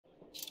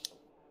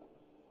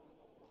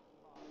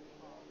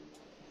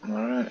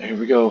Here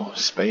we go,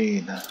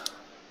 Spain.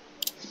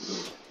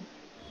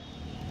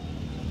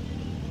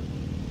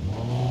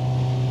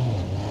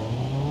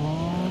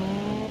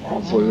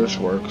 Hopefully this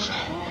works.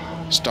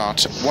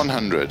 Start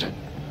 100.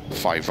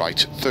 5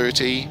 right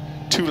 30.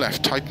 2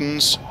 left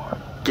tightens.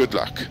 Good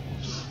luck.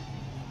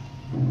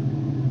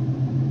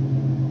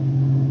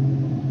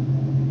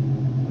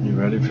 You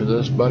ready for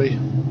this, buddy?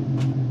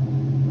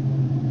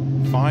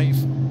 5,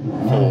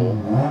 4,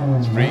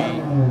 3,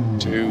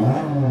 2,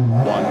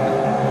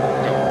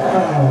 1, go.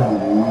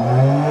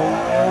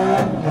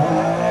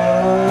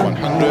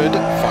 100,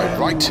 5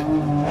 right,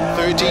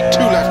 30, 2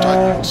 left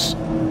tightens.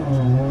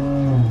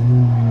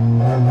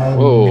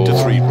 Whoa. Into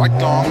 3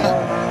 right long,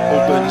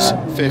 opens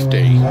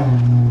 50.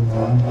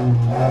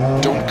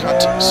 Don't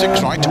cut,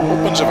 6 right,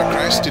 opens over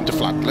crest into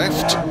flat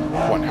left,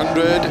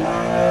 100.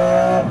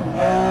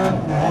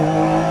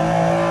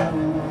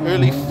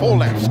 Early 4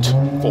 left,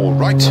 4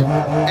 right,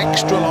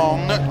 extra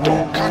long,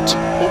 don't cut,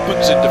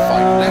 opens into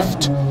 5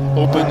 left,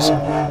 opens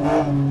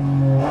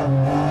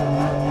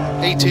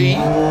 80,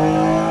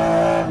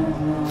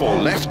 4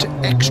 left,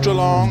 extra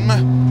long,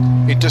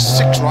 into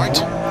 6 right,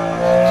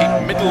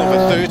 keep middle of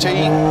a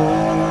 30,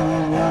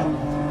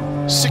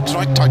 6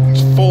 right,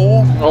 tightens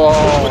 4,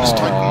 opens,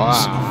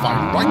 tightens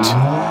 5 right.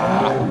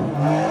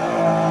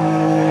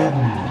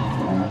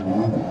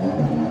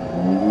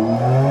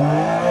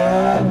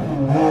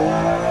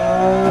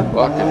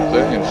 Fucking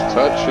thing is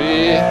touchy.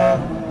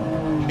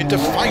 Into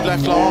 5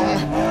 left long,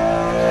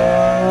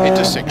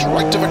 into 6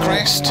 right of a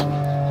crest,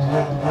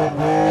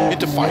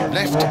 into 5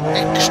 left,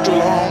 extra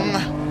long,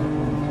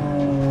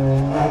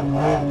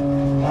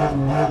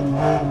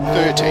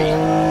 30,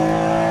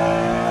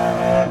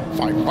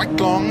 5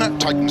 right long,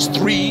 tightens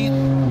 3,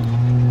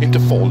 into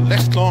 4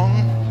 left long,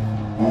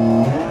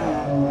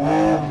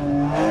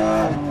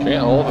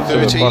 Can't hold it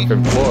 30, to the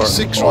fucking floor.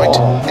 6 right,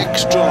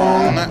 extra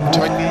long,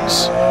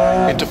 tightens,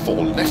 into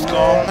 4 left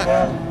long,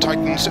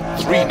 tightens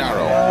 3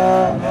 narrow,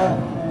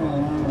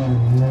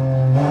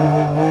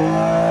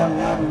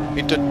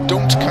 into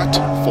don't cut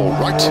 4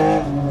 right,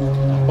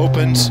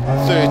 opens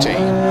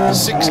 30,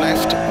 6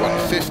 left,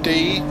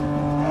 150,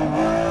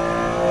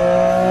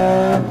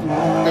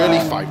 early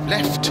 5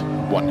 left,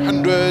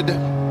 100, 3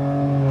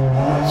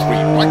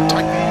 right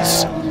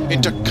tightens,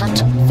 into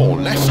cut 4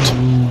 left,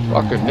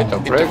 Fucking hit the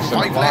into brakes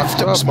 5 and left,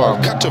 locked up small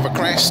on cut over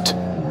crest,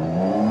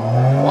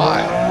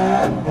 Why?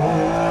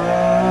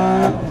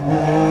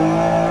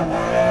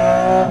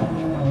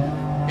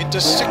 into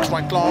 6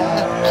 right long,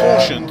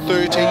 caution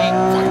 30,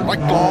 5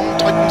 right long,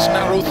 tightens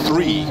narrow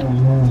 3.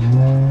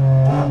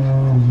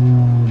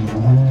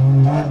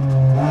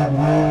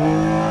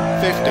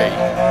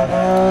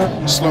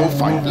 50. Slow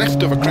 5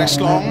 left over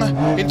crest long,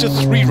 into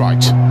 3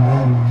 right.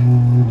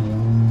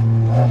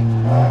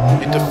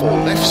 Into 4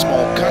 left,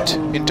 small cut,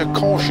 into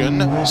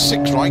caution,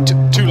 6 right,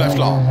 2 left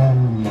long.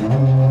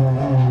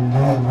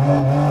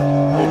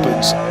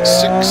 Opens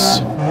 6.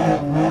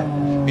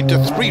 Into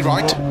 3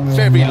 right,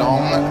 very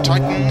long,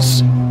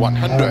 tightens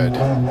 100.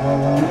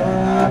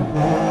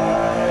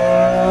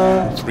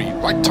 3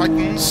 right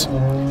tightens,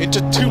 into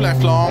 2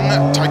 left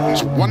long,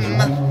 tightens 1.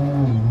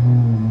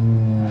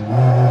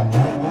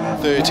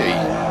 30.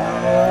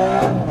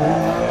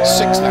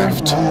 6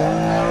 left,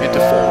 into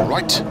 4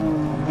 right,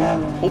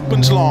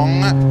 opens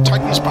long,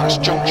 tightens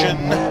past junction,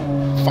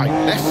 5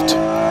 left,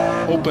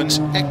 opens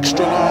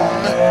extra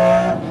long,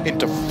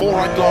 into 4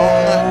 right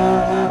long,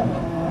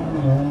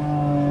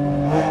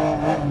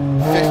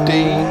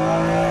 50,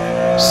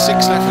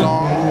 6 left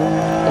long,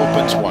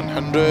 opens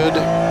 100,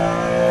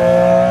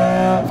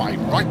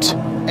 5 right,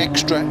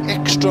 extra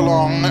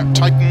long,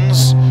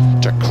 tightens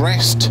to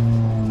crest,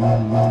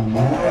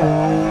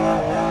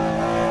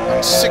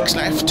 and 6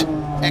 left,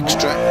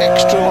 extra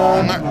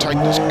long,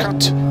 tightens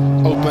cut,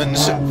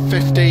 opens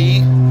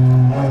 50,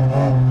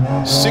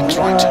 6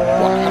 right,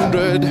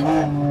 100,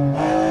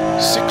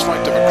 6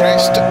 right of a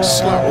crest,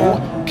 slow,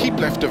 keep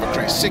left of a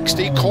crest,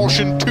 60,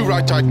 caution, 2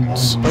 right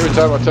tightens. Every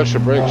time I touch the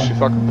brakes, she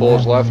fucking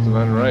pulls left and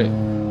then right.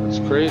 That's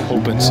crazy.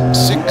 Opens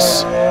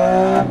 6,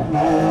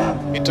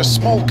 into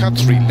small cut,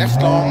 3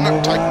 left long,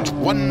 tightens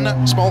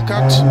 1, small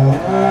cut,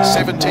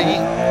 70, 4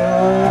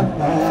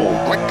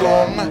 right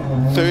long,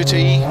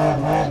 30,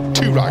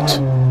 2 right.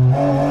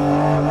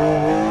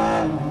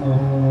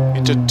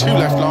 Into 2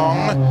 left long,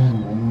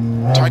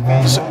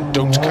 tightens,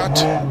 don't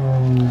cut,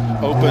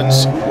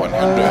 opens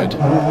 100,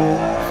 5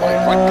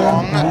 right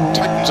long,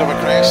 tightens over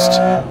crest,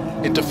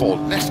 into 4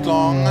 left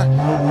long,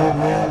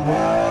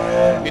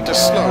 into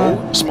slow,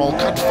 small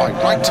cut,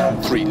 5 right,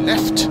 3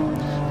 left,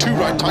 2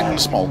 right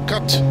tightens, small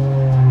cut,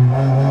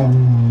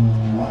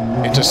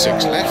 into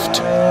 6 left,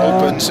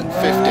 opens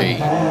 50,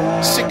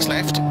 6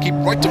 left, keep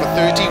right of a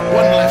 30, 1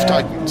 left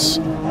tightens.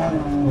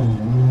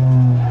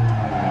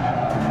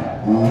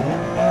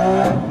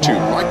 2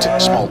 right,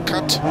 small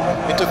cut,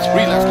 into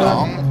 3 left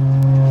long,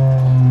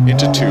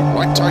 into 2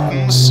 right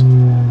tightens,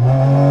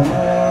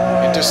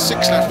 into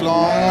 6 left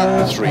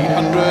long,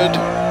 300,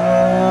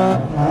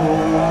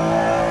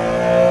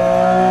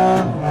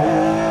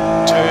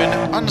 turn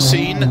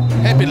unseen,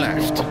 hairpin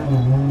left.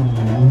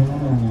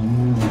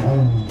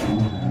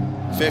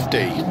 50.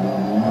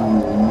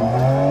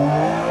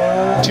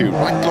 2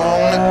 right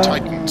long,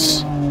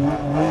 tightens.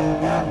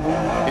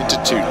 Into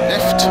 2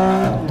 left,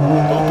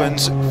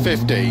 opens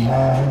 50.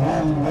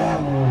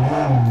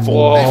 4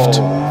 Whoa. left,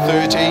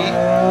 30.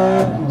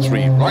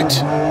 3 right.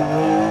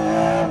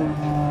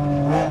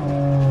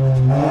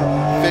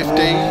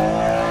 50.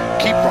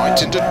 Keep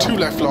right into 2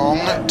 left long,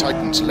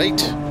 tightens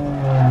late.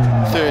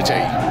 30.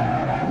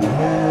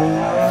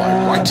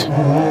 5 right.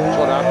 That's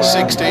what happens.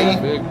 60.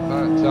 Big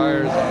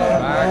tires on the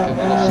back and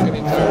little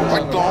skinny tires.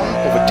 Right long,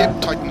 over dip,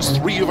 tightens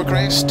 3 over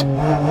crest.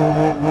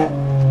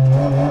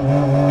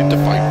 Into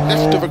 5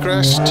 left over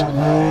crest.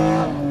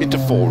 Into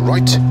 4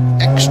 right,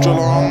 extra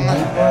long,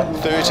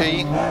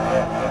 30.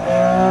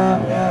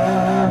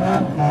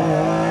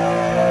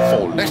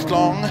 4 left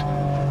long,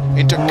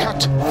 into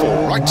cut,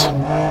 4 right.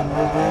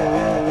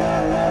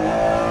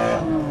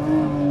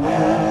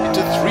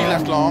 Into 3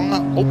 left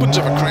long, opens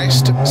over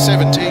crest,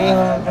 70.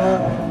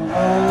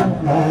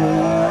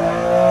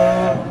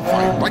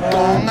 5 right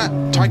long,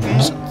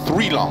 tightens,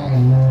 3 long.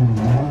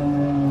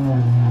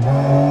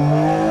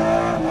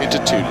 Into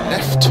 2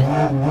 left,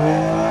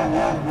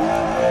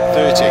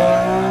 30.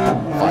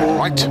 5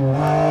 right,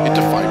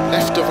 into 5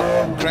 left over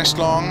crest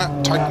long,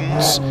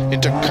 tightens,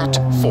 into cut,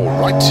 4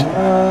 right.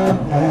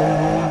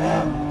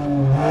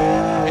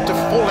 Into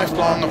 4 left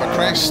long over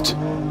crest,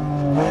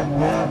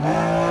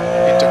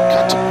 into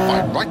cut,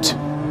 5 right.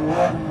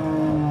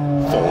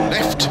 4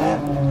 left,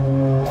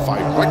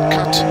 5 right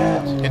cut,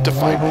 into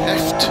 5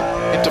 left,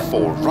 into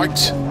 4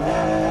 right,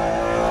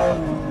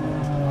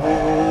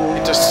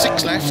 into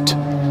 6 left,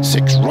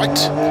 6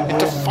 right,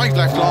 into 5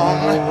 left long,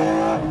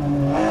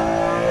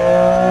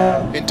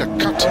 into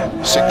cut,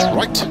 6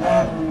 right,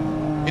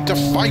 into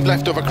 5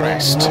 left over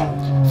crest,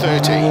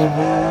 30.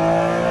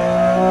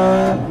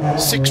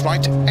 6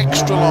 right,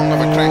 extra long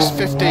over crest,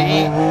 50.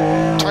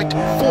 Tight,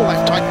 4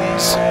 left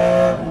tightens,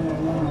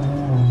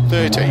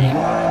 30.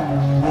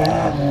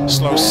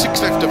 Slow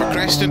 6 left over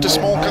crest into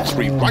small cut,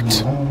 3 right.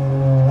 4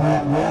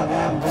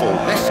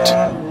 left,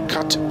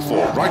 cut,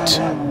 4 right,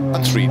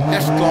 and 3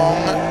 left long.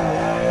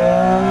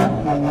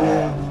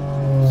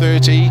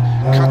 30,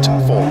 cut,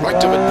 4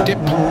 right over dip,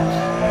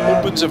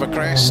 opens over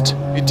crest,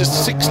 into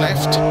 6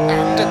 left,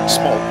 and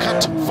small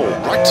cut, 4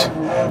 right.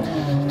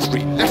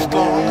 3 left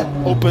long,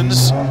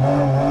 opens,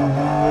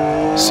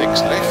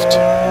 6 left,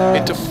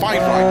 into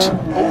 5 right,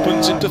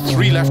 opens into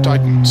 3 left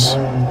tightens.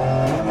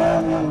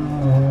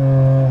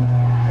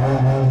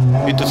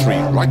 Into 3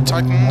 right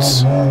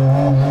tightens,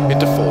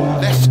 into 4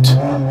 left,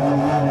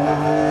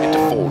 into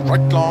 4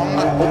 right long,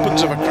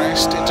 opens over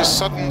crest, into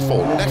sudden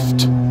 4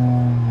 left,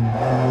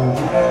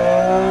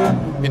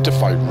 into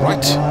 5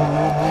 right,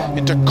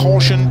 into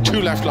caution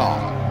 2 left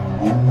long,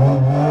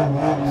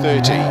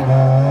 30,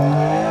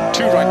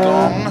 2 right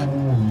long,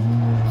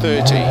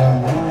 30,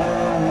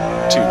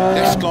 2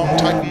 left long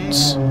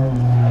tightens,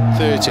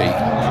 30,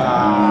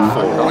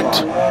 4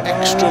 right,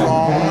 extra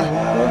long,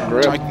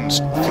 tightens,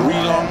 3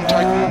 long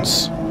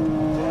tightens,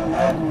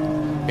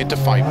 into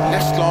 5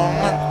 left long,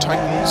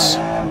 tightens,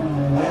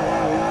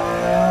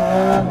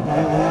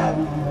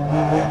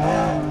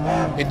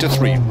 into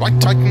 3 right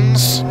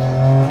tightens,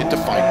 into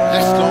 5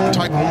 left long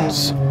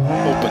tightens,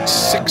 opens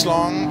 6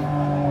 long,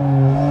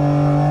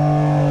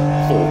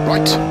 4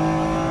 right,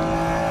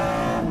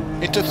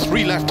 into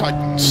 3 left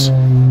tightens,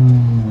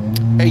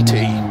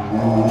 80,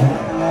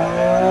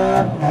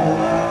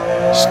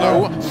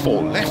 slow,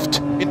 4 left,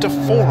 into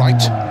 4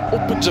 right,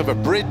 opens over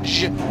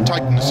bridge,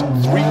 tightens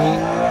 3,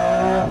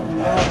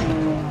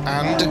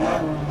 and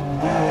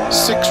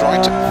 6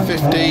 right,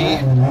 50,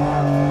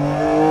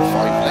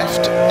 5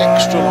 left,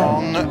 extra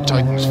long,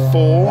 tightens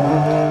 4,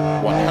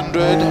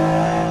 100,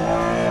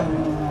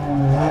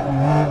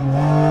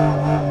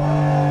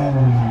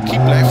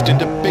 keep left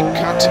into big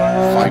cut,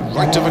 5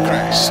 right over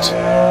crest,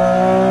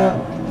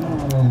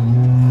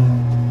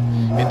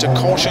 into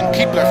caution,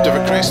 keep left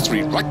over crest,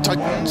 3 right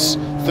tightens,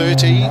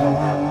 30, 4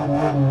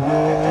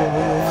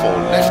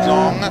 left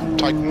long,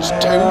 tightens 2,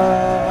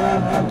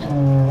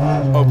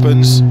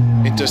 opens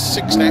into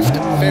 6 left,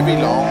 very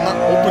long,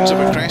 opens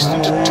over crest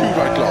into 2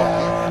 right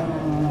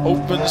long,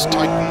 opens,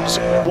 tightens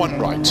 1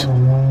 right.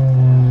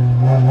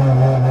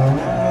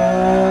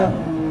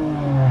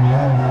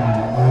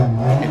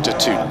 Into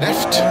 2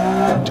 left,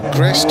 to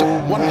crest,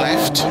 1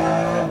 left,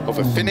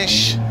 over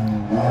finish.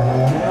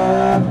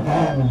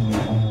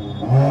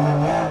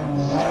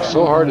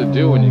 So hard to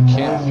do when you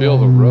can't feel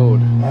the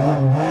road.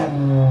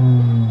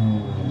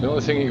 The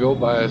only thing you go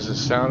by is the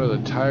sound of the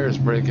tires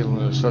breaking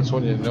loose. That's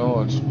when you know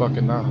it's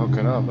fucking not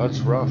hooking up. That's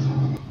rough.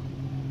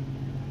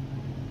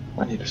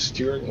 I need a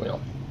steering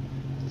wheel.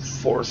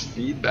 Force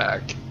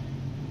feedback.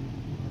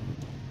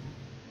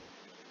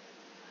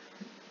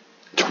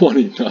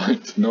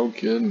 29th, no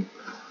kidding.